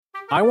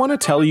I want to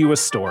tell you a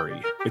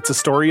story. It's a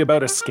story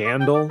about a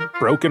scandal,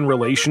 broken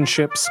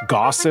relationships,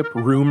 gossip,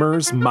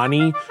 rumors,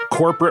 money,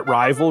 corporate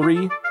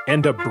rivalry,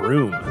 and a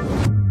broom.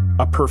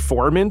 A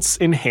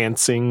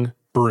performance-enhancing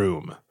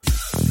broom.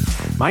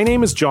 My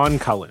name is John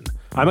Cullen.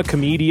 I'm a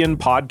comedian,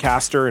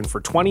 podcaster, and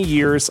for 20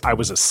 years, I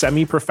was a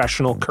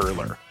semi-professional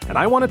curler. And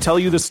I want to tell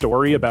you the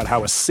story about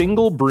how a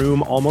single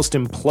broom almost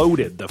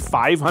imploded the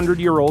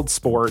 500-year-old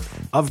sport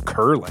of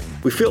curling.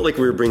 We felt like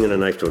we were bringing a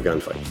knife to a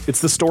gunfight.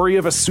 It's the story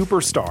of a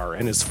superstar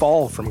and his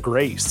fall from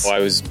grace. Well, I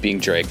was being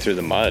dragged through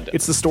the mud.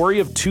 It's the story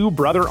of two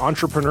brother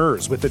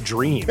entrepreneurs with a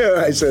dream.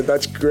 I said,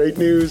 that's great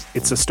news.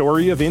 It's a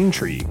story of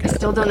intrigue. I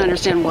still don't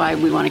understand why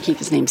we want to keep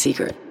his name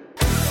secret.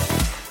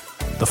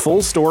 The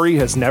full story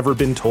has never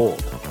been told,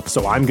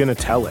 so I'm going to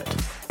tell it.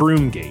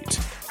 Broomgate,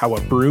 how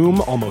a broom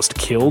almost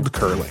killed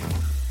curling.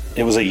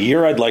 It was a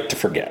year I'd like to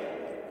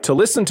forget. To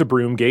listen to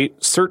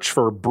Broomgate, search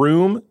for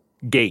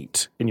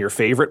Broomgate in your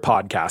favorite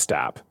podcast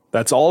app.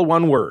 That's all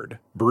one word,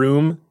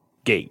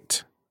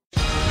 Broomgate.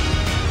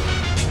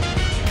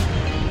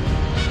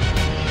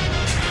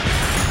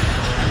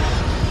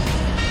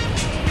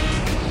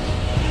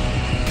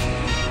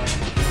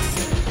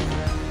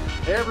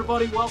 Hey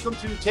everybody, welcome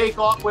to Take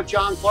Off with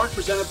John Clark,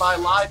 presented by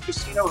Live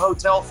Casino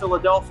Hotel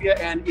Philadelphia,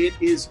 and it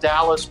is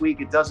Dallas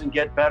week. It doesn't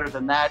get better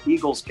than that.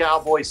 Eagles,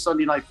 Cowboys,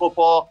 Sunday Night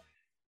Football,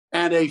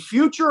 and a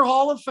future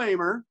Hall of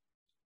Famer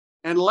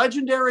and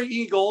legendary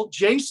Eagle,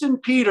 Jason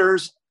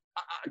Peters.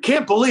 I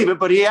can't believe it,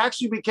 but he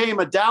actually became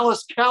a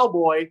Dallas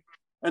Cowboy,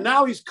 and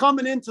now he's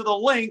coming into the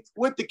link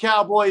with the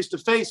Cowboys to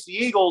face the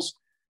Eagles.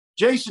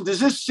 Jason, does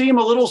this seem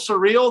a little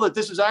surreal that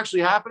this is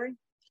actually happening?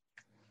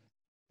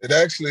 It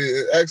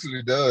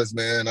actually does,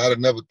 man. I'd have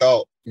never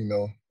thought,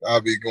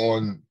 I'd be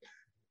going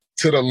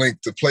to the link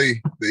to play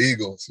the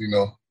Eagles,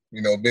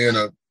 being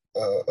a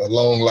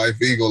long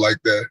life Eagle like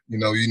that, you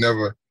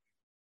never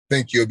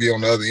think you'll be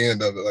on the other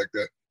end of it like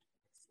that.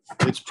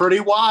 It's pretty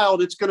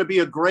wild. It's going to be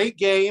a great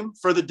game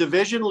for the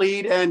division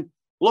lead. And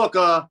look,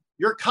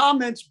 your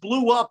comments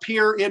blew up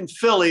here in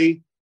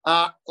Philly.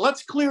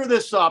 Let's clear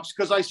this up,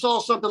 because I saw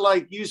something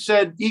like you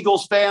said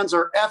Eagles fans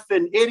are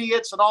effing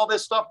idiots and all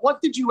this stuff.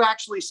 What did you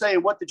actually say?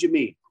 And what did you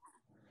mean?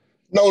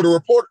 No,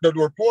 the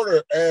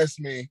reporter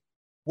asked me,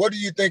 what do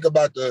you think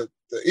about the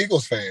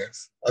Eagles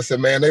fans? I said,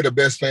 man, they're the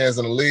best fans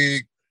in the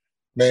league.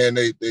 Man,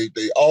 they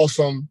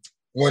awesome.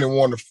 Went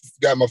and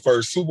got my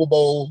first Super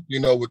Bowl,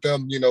 with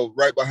them,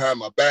 right behind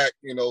my back,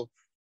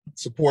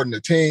 supporting the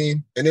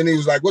team. And then he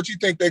was like, what you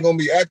think they're going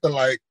to be acting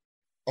like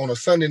on a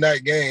Sunday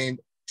night game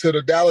to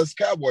the Dallas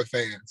Cowboy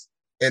fans?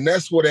 And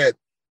that's where that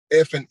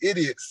effing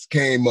idiots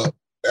came up.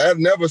 I've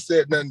never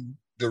said nothing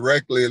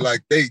directly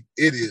like they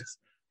idiots.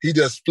 He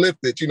just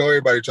flipped it.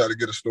 Everybody try to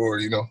get a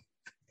story,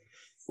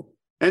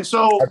 And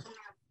so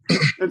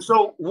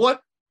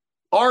what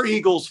are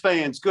Eagles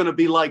fans going to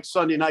be like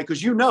Sunday night?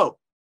 Because Yeah,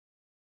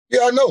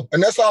 I know.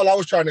 And that's all I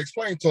was trying to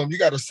explain to him. You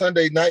got a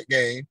Sunday night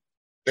game.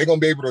 They're going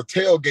to be able to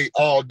tailgate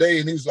all day.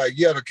 And he was like,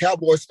 yeah, the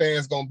Cowboys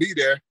fans going to be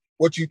there.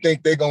 What you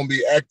think they're going to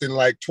be acting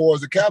like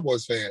towards the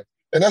Cowboys fans?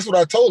 And that's what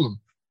I told him.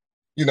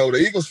 The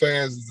Eagles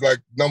fans is like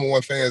number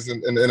one fans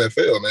in the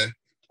NFL, man.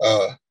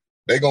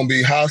 They're going to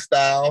be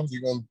hostile.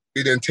 You're going to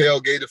be then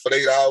tailgated for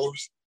 8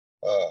 hours.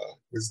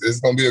 It's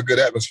going to be a good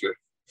atmosphere.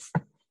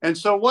 And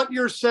so what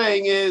you're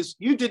saying is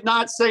you did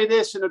not say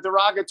this in a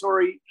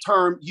derogatory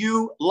term.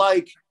 You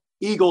like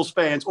Eagles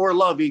fans or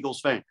love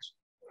Eagles fans.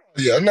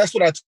 Yeah, and that's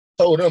what I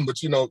told him.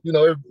 But,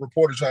 every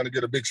reporter trying to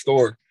get a big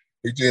story.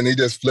 He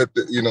just flipped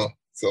it,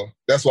 So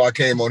that's why I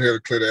came on here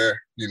to clear the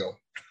air, He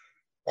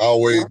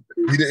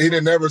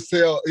didn't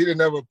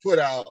never put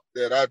out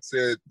that I'd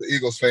said the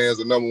Eagles fans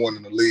are number one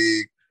in the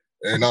league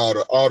and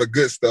all the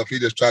good stuff. He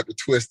just tried to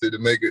twist it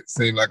and make it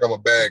seem like I'm a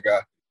bad guy.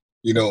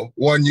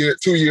 1 year,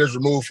 2 years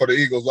removed for the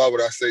Eagles, why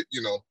would I say,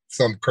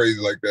 something crazy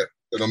like that?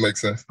 That don't make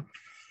sense.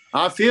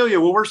 I feel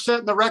you. Well, we're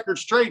setting the record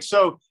straight.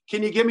 So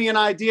can you give me an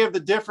idea of the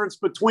difference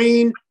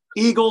between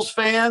Eagles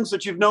fans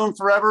that you've known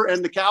forever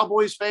and the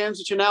Cowboys fans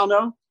that you now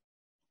know?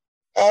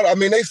 I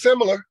mean, they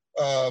similar.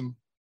 After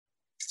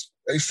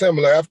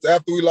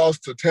we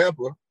lost to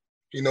Tampa,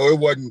 it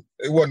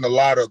wasn't a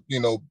lot of,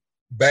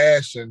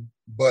 bashing,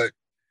 but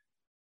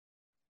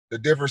the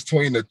difference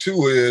between the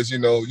two is,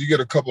 you get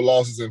a couple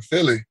losses in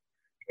Philly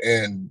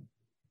and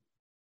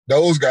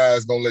those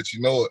guys gonna let you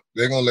know it.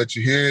 They're gonna let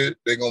you hear it.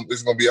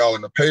 It's gonna be all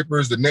in the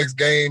papers. The next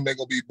game, they're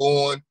gonna be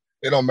booing.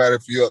 It don't matter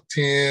if you're up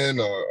 10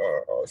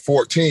 or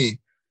 14.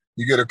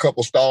 You get a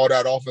couple stalled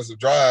out offensive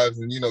drives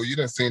and, you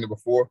didn't seen it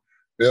before.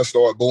 They'll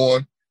start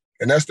booing.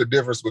 And that's the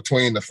difference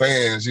between the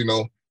fans.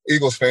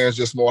 Eagles fans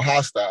just more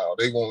hostile.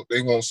 They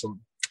want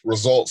some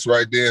results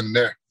right then and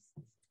there.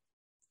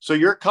 So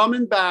you're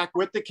coming back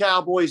with the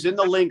Cowboys in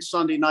the link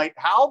Sunday night.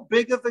 How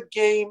big of a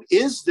game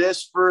is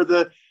this for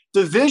the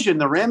division,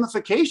 the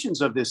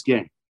ramifications of this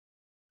game?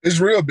 It's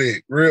real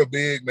big,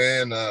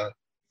 man.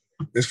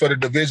 It's for the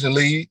division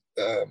lead.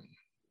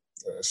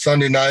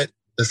 Sunday night,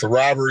 it's a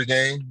rivalry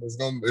game. It's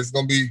gonna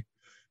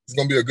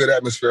be a good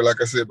atmosphere,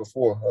 like I said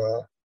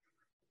before.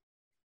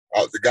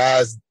 The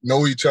guys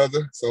know each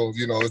other. So,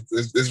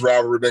 this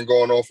rivalry been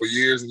going on for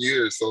years and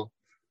years. So,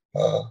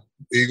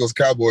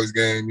 Eagles-Cowboys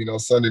game,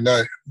 Sunday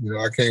night,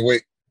 I can't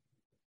wait.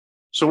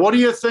 So what do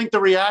you think the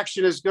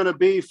reaction is going to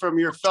be from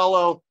your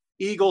fellow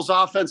Eagles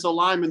offensive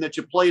linemen that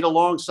you played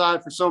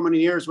alongside for so many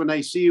years when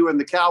they see you in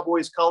the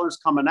Cowboys colors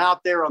coming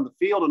out there on the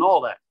field and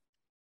all that?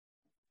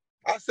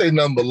 I say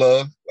nothing but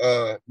love.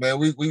 Man,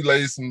 we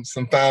laid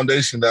some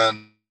foundation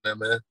down there,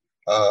 man.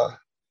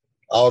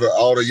 All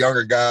the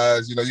younger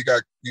guys, you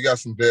got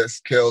some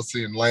vets,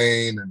 Kelce and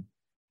Lane and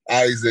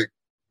Isaac,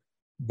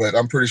 but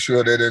I'm pretty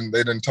sure they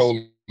didn't told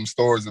them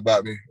stories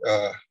about me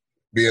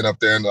being up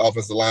there in the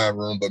offensive line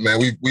room. But man,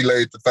 we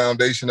laid the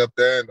foundation up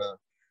there, and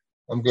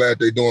I'm glad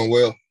they're doing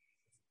well.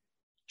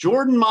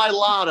 Jordan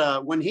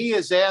Mailata, when he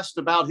is asked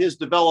about his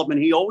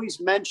development, he always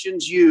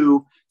mentions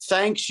you,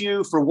 thanks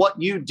you for what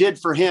you did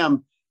for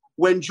him.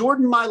 When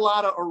Jordan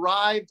Mailata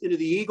arrived into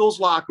the Eagles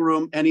locker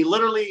room and he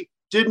literally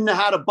didn't know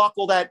how to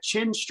buckle that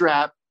chin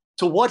strap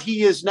to what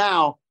he is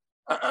now,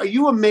 are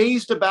you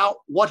amazed about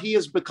what he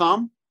has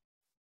become?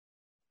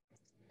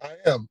 I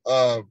am,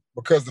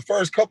 because the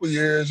first couple of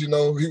years, he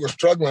was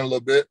struggling a little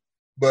bit.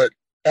 But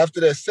after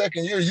that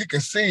second year, you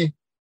can see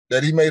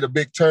that he made a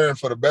big turn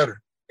for the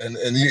better. And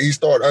he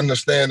started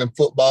understanding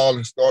football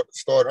and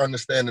start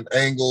understanding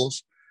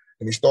angles.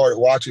 And he started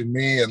watching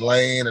me and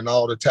Lane and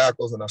all the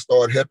tackles, and I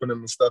started helping him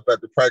and stuff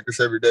at the practice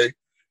every day.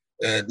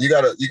 And you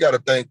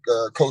gotta thank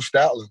Coach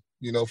Stoutland,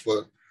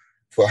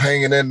 for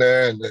hanging in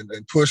there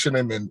and pushing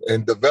him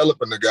and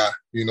developing the guy.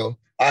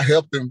 I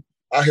helped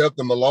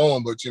him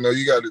along, but you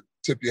got to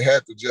tip your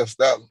hat to Jeff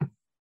Stoutland.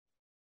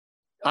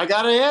 I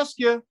got to ask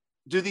you,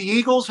 do the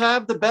Eagles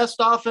have the best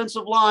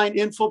offensive line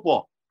in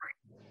football?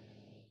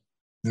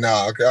 No,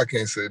 I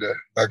can't say that.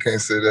 I can't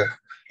say that.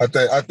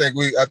 I think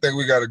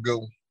we got a good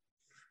one.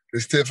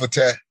 It's tit for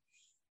tat.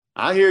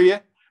 I hear you.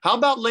 How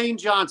about Lane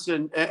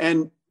Johnson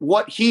and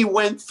what he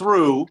went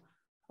through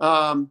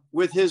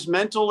with his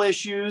mental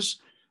issues,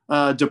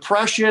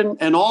 depression,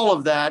 and all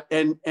of that,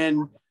 and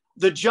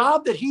the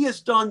job that he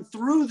has done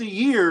through the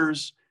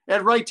years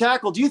at right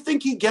tackle? Do you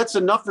think he gets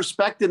enough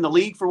respect in the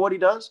league for what he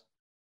does?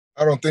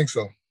 I don't think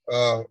so.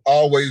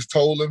 Always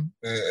told him,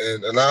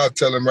 and I'll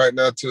tell him right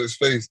now to his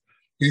face,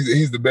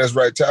 he's the best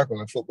right tackle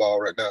in football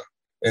right now,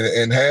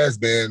 and has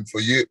been for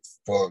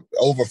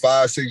over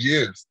 5-6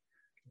 years.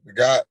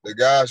 The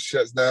guy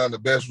shuts down the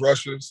best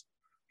rushers.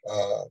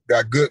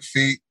 Got good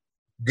feet,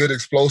 good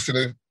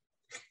explosive.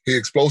 He's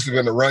explosive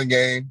in the run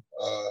game.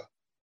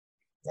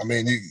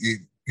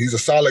 He's a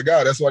solid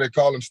guy. That's why they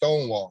call him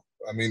Stonewall.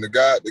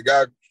 The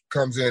guy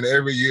comes in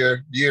every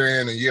year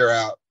in and year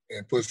out,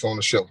 and puts on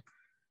the show.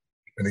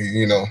 And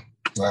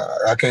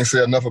I can't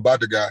say enough about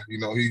the guy.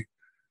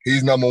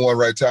 He's number one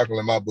right tackle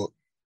in my book.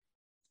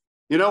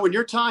 When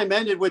your time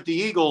ended with the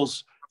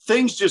Eagles,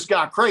 things just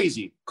got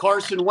crazy.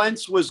 Carson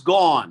Wentz was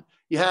gone.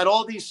 You had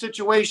all these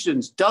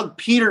situations. Doug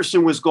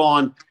Peterson was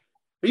gone.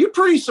 Are you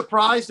pretty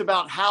surprised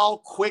about how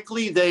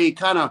quickly they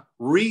kind of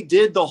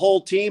redid the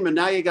whole team? And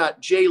now you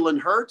got Jalen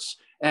Hurts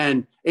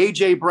and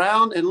A.J.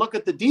 Brown, and look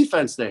at the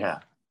defense they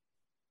have.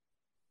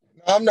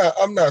 I'm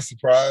not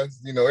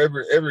surprised.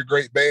 Every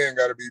great band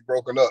got to be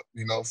broken up.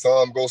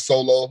 Some go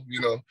solo.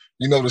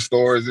 The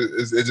stories.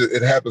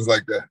 It happens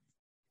like that.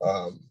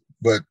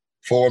 But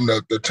for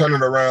them to turn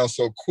it around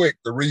so quick,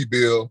 the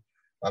rebuild.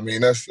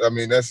 That's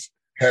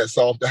hats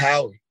off to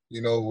Howie.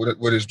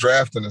 With his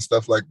drafting and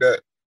stuff like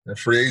that, and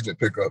free agent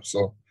pickup.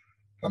 So,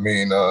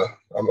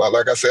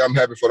 like I say, I'm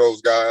happy for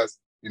those guys.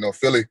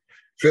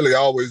 Philly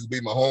always be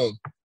my home.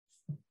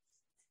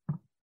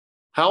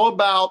 How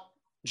about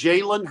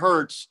Jalen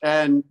Hurts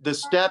and the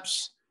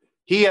steps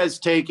he has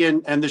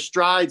taken and the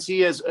strides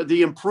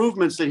the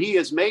improvements that he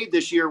has made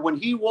this year? When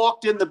he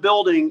walked in the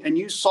building and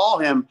you saw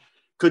him,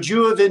 could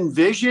you have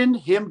envisioned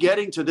him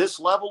getting to this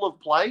level of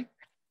play?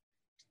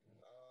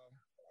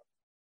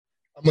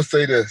 I'm going to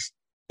say this.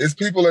 It's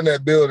people in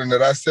that building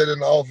that I sat in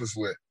the office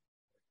with.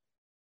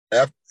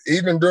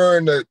 Even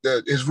during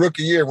his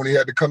rookie year when he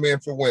had to come in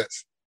for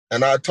Wentz.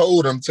 And I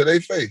told him to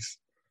their face,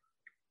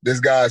 this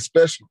guy is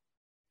special.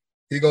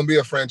 He's going to be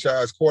a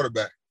franchise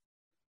quarterback.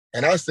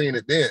 And I seen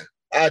it then.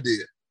 I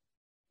did.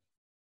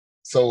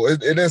 So it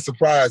didn't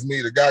surprise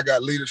me. The guy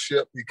got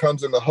leadership. He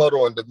comes in the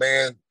huddle and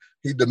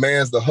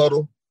demands the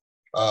huddle.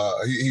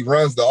 He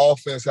runs the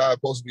offense how it's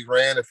supposed to be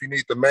ran. If he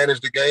needs to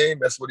manage the game,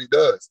 that's what he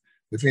does.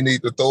 If he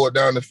needs to throw it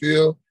down the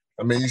field,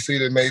 you see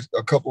they made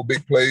a couple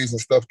big plays and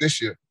stuff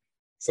this year.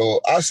 So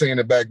I seen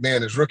it back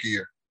then his rookie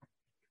year.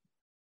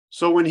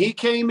 So when he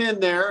came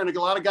in there, and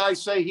a lot of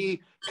guys say he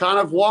kind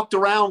of walked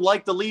around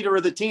like the leader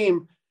of the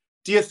team,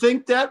 do you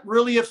think that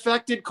really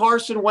affected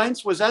Carson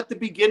Wentz? Was that the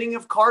beginning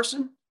of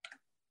Carson?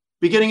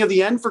 Beginning of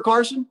the end for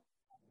Carson?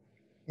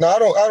 No, I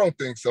don't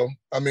think so.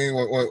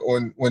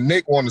 When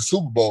Nick won the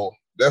Super Bowl,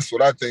 that's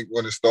what I think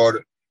when it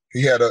started.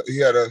 He had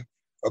a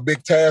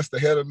big task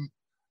ahead of him,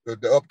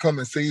 the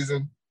upcoming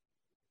season,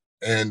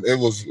 and it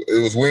was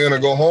win or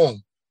go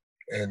home.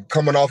 And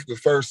coming off the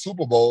first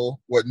Super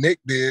Bowl, what Nick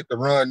did, the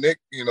run Nick,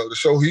 the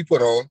show he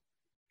put on,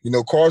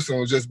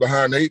 Carson was just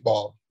behind the 8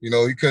 ball. He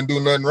couldn't do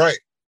nothing right.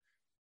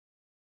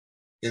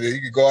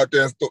 He could go out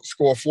there and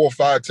score 4 or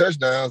 5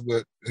 touchdowns,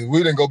 but if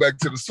we didn't go back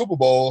to the Super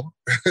Bowl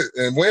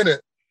and win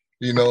it,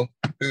 he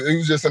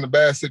was just in a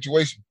bad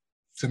situation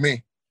to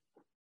me.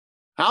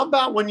 How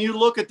about when you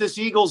look at this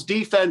Eagles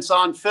defense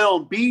on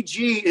film?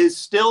 BG is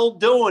still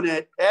doing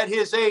it at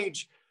his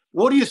age.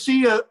 What do you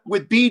see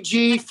with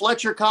BG,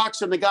 Fletcher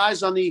Cox, and the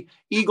guys on the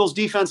Eagles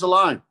defensive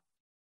line?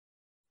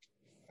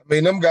 I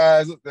mean, them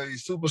guys, they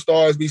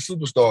superstars be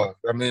superstars.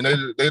 I mean,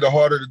 they the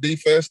heart of the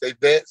defense. They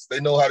vets.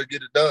 They know how to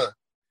get it done.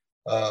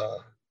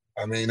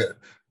 I mean,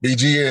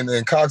 BG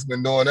and Cox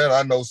been doing that,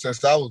 I know,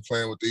 since I was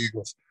playing with the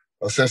Eagles,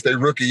 since their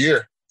rookie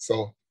year.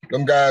 So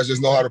them guys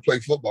just know how to play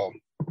football.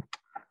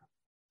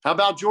 How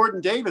about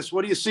Jordan Davis?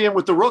 What are you seeing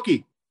with the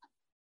rookie?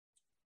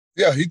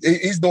 Yeah,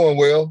 he's doing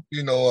well.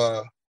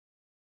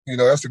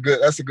 That's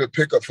a good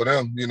pickup for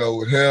them.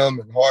 With him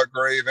and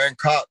Hargrave and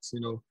Cox.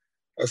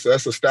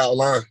 That's a stout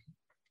line.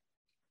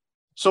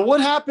 So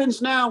what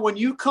happens now when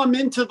you come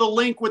into the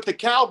link with the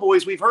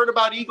Cowboys? We've heard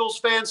about Eagles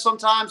fans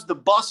sometimes the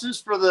buses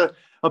for the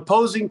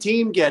opposing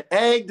team get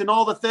egged and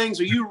all the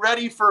things. Are you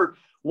ready for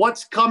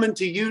what's coming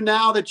to you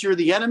now that you're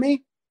the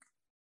enemy?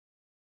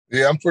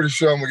 Yeah, I'm pretty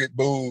sure I'm gonna get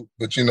booed,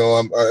 but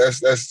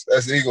that's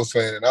the Eagles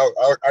fan, and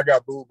I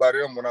got booed by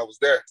them when I was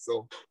there,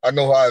 so I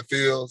know how it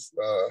feels.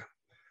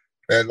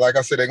 And like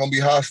I said, they're gonna be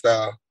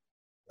hostile.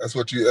 That's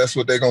what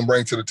they're gonna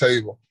bring to the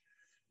table.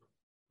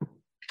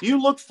 Do you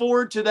look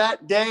forward to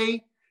that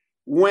day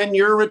when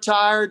you're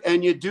retired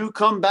and you do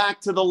come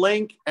back to the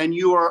link and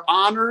you are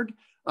honored?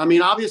 I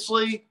mean,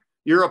 obviously,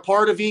 you're a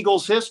part of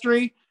Eagles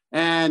history,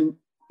 and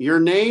your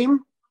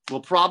name will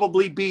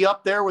probably be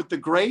up there with the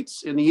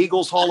greats in the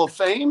Eagles Hall of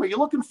Fame. Are you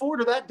looking forward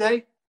to that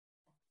day?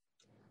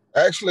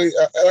 Actually,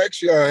 I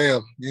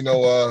am.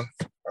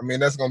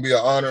 That's going to be an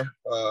honor.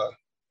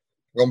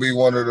 Going to be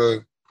one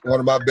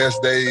of my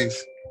best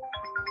days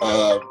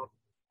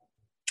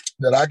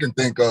that I can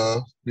think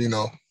of. I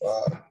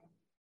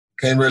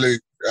can't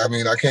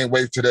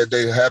wait till that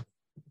day to happen,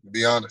 to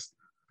be honest.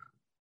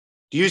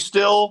 Do you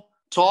still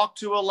talk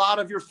to a lot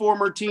of your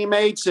former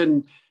teammates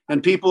and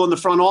people in the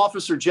front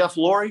office, or Jeff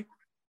Lurie?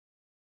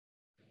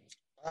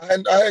 I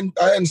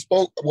hadn't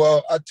spoke.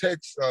 Well, I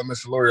text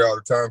Mr. Lurie all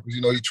the time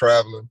because, he's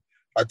traveling.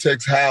 I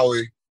text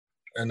Howie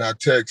and I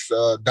text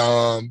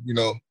Dom.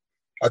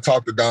 I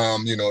talk to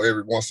Dom,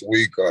 every once a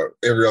week or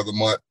every other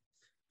month.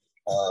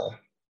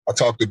 I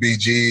talked to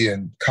BG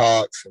and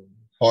Cox and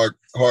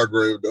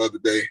Hargrave the other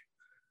day.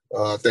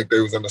 I think they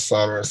was in the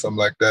summer or something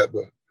like that.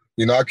 But,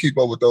 I keep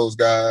up with those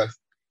guys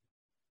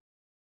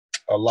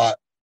a lot,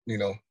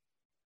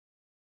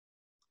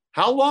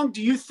 How long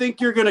do you think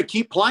you're going to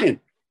keep playing?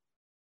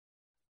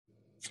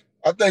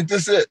 I think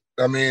this is it.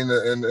 I mean,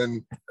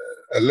 and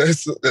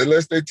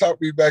unless they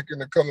talk me back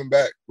into coming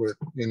back, but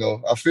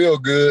I feel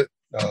good.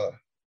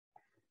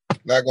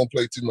 Not gonna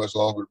play too much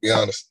longer, to be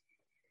honest.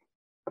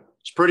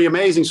 It's pretty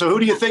amazing. So, who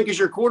do you think is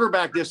your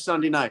quarterback this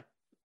Sunday night?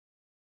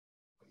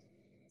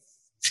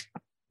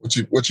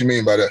 What you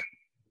mean by that?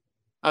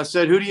 I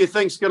said, who do you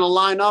think's going to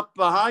line up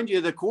behind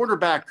you, the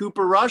quarterback,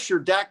 Cooper Rush or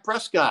Dak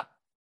Prescott?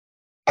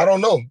 I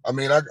don't know. I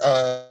mean,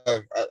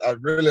 I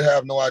really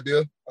have no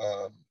idea.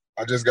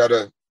 I just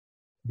gotta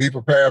be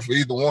prepared for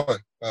either one.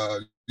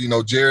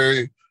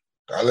 Jerry,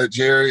 I let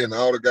Jerry and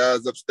all the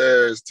guys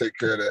upstairs take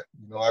care of that.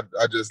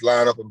 I just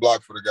line up and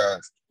block for the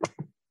guys.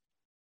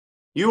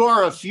 You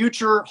are a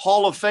future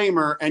Hall of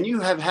Famer, and you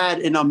have had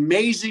an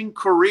amazing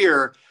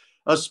career,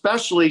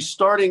 especially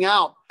starting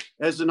out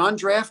as an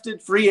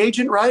undrafted free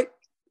agent, right?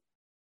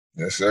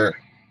 Yes, sir.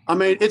 I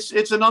mean,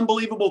 it's an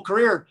unbelievable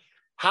career.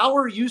 How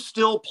are you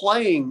still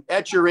playing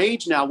at your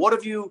age now? What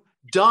have you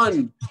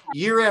done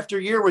year after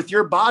year with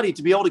your body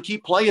to be able to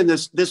keep playing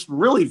this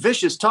really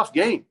vicious, tough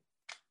game?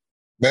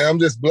 Man, I'm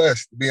just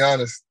blessed, to be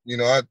honest.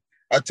 I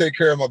take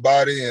care of my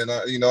body, and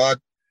I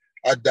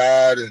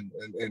diet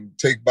and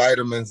take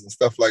vitamins and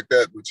stuff like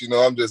that. But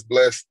I'm just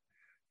blessed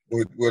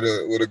with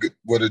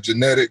a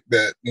genetic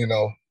that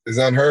is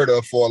unheard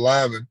of for a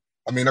lineman.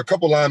 I mean, a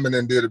couple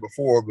linemen did it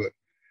before, but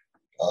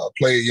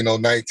played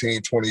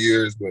 19, 20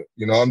 years. But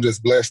I'm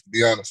just blessed, to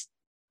be honest.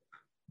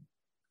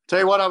 Tell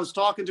you what, I was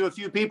talking to a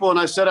few people, and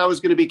I said I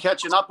was going to be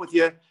catching up with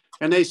you,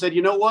 and they said,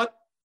 you know what?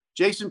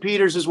 Jason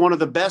Peters is one of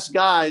the best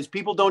guys.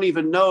 People don't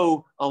even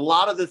know a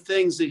lot of the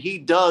things that he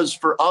does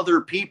for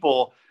other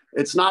people.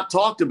 It's not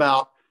talked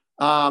about.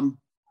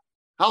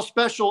 How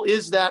special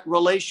is that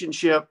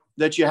relationship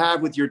that you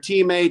have with your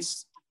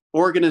teammates,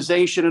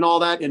 organization, and all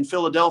that in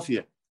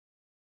Philadelphia?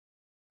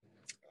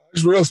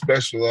 It's real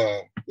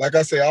special. Like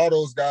I say, all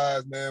those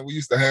guys, man, we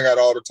used to hang out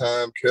all the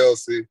time.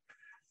 Kelsey,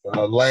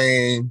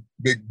 Lane,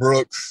 Big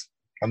Brooks.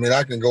 I mean,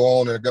 I can go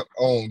on and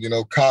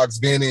on. Cox,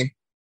 Vinny.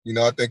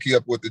 I think he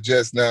up with the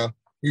Jets now.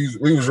 We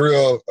was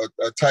real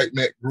a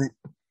tight-knit group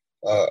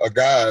of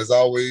guys.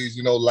 Always,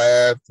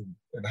 laughed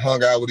and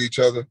hung out with each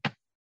other.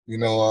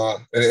 And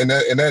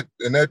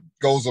that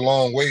goes a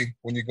long way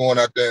when you're going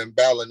out there and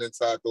battling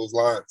inside those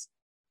lines.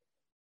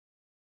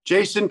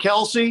 Jason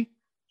Kelce,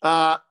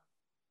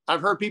 I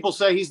I've heard people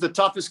say he's the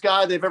toughest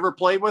guy they've ever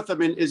played with. I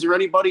mean, is there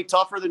anybody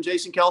tougher than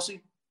Jason Kelce?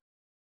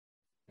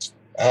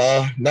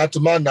 Not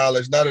to my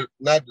knowledge. Not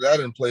that I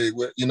didn't play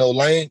with. You know,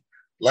 Lane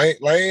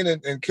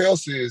and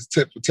Kelce is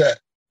tit for tat.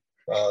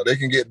 They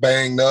can get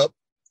banged up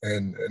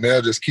and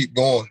they'll just keep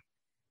going.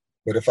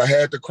 But if I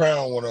had to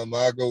crown one of them,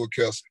 I'd go with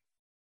Kelce.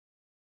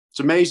 It's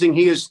amazing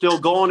he is still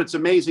going. It's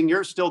amazing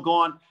you're still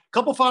going.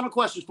 Couple final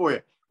questions for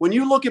you. When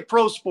you look at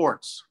pro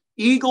sports,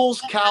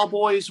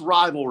 Eagles-Cowboys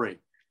rivalry,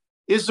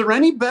 is there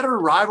any better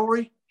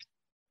rivalry?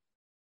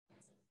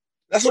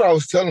 That's what I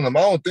was telling them.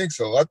 I don't think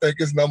so. I think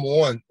it's number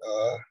one.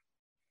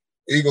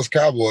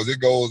 Eagles-Cowboys, it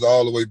goes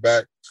all the way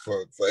back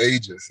for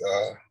ages.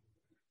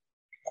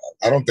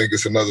 I don't think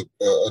it's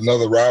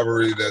another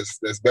rivalry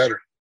that's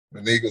better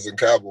than Eagles and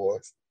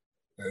Cowboys.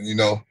 And, you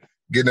know,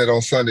 getting it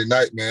on Sunday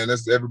night, man,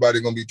 that's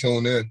everybody going to be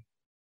tuned in.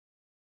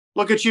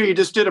 Look at you. You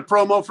just did a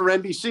promo for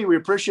NBC. We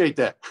appreciate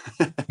that.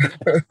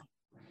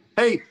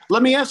 Hey,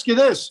 let me ask you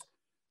this.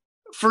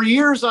 For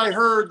years, I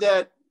heard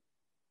that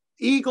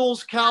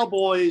Eagles,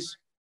 Cowboys,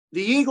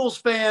 the Eagles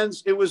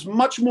fans, it was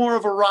much more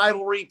of a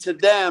rivalry to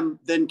them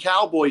than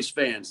Cowboys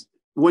fans.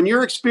 When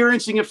you're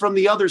experiencing it from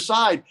the other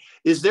side,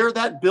 is there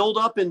that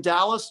buildup in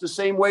Dallas the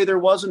same way there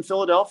was in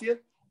Philadelphia?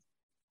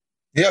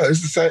 Yeah,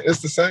 it's the same.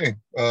 It's the same.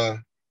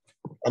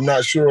 I'm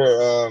not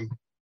sure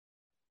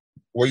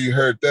where you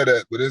heard that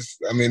at, but it's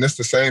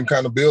the same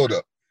kind of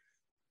buildup.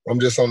 I'm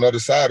just on the other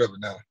side of it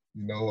now.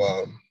 You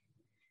know,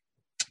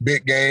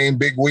 big game,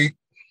 big week,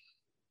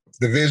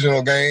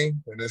 divisional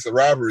game, and it's a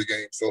rivalry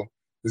game. So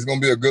it's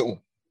going to be a good one.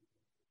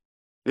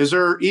 Is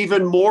there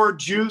even more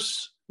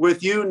juice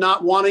with you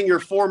not wanting your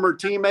former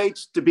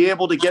teammates to be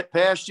able to get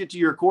past you to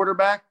your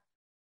quarterback?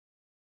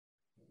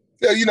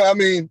 Yeah, you know, I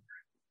mean,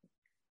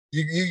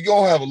 you're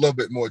going to have a little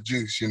bit more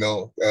juice, you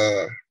know,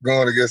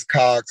 going against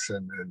Cox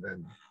and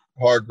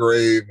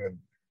Hargrave and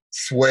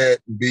Sweat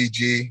and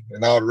BG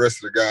and all the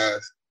rest of the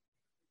guys.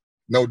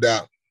 No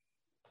doubt.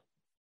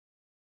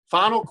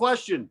 Final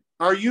question.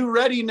 Are you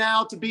ready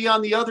now to be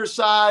on the other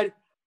side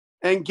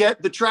and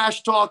get the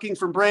trash talking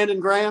from Brandon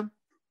Graham?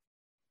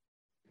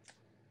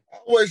 I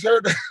always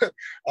heard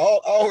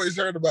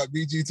about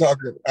BG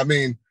talking. I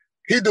mean,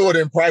 he do it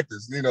in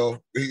practice. You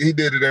know, he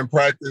did it in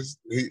practice.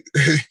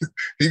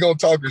 He gonna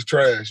talk his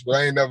trash, but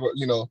I ain't never,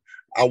 you know,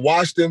 I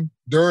watched him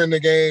during the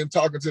game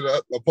talking to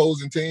the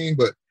opposing team,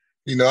 but,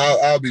 you know,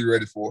 I'll be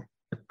ready for it.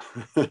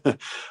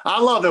 I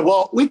love it.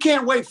 Well, we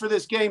can't wait for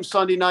this game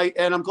Sunday night,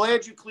 and I'm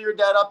glad you cleared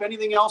that up.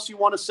 Anything else you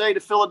want to say to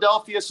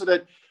Philadelphia so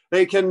that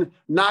they can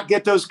not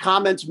get those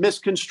comments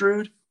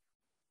misconstrued?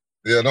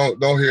 Yeah, don't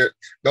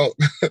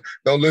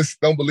listen,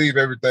 don't believe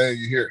everything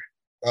you hear.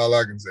 All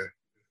I can say.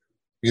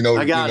 You know,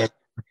 the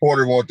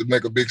reporter wanted to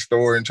make a big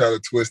story and try to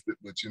twist it,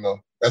 but, you know,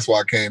 that's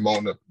why I came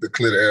on to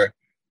clear the air.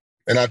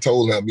 And I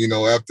told him, you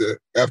know,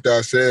 after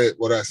I said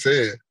what I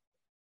said,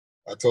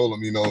 I told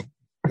him, you know,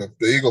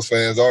 the Eagles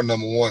fans are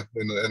number one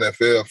in the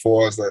NFL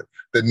for us. Like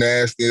the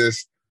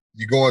nastiest.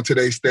 You go into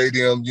their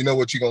stadium, you know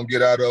what you're gonna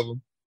get out of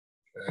them,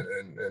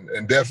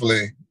 and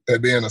definitely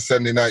that being a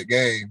Sunday night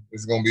game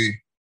is gonna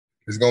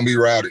be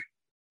rowdy.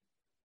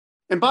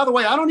 And by the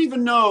way, I don't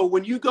even know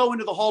when you go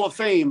into the Hall of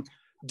Fame.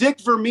 Dick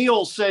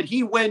Vermeil said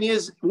he went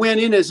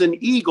in as an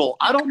Eagle.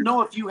 I don't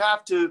know if you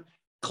have to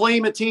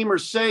claim a team or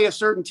say a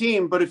certain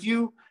team, but if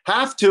you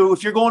have to,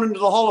 if you're going into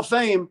the Hall of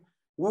Fame,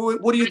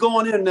 what are you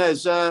going in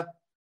as?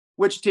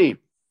 Which team?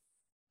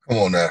 Come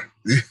on now.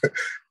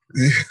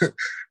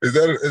 Is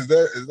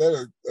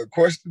that a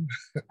question?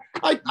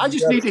 I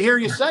just need to hear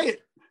you say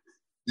it.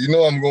 You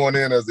know I'm going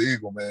in as the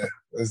Eagle, man.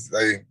 It's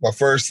my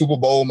first Super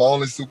Bowl, my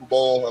only Super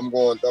Bowl.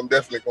 I'm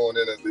definitely going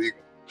in as the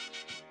Eagle.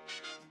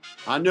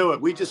 I knew it.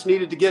 We just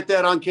needed to get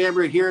that on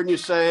camera, hearing you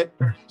say it,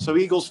 so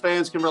Eagles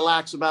fans can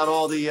relax about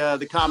all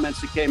the comments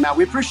that came out.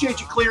 We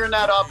appreciate you clearing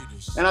that up,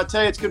 and I'll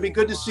tell you, it's going to be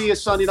good to see you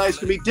Sunday night. It's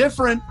going to be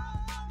different,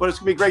 but it's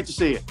going to be great to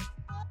see you.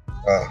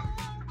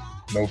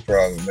 No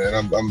problem,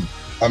 man.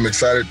 I'm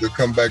excited to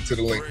come back to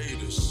the link.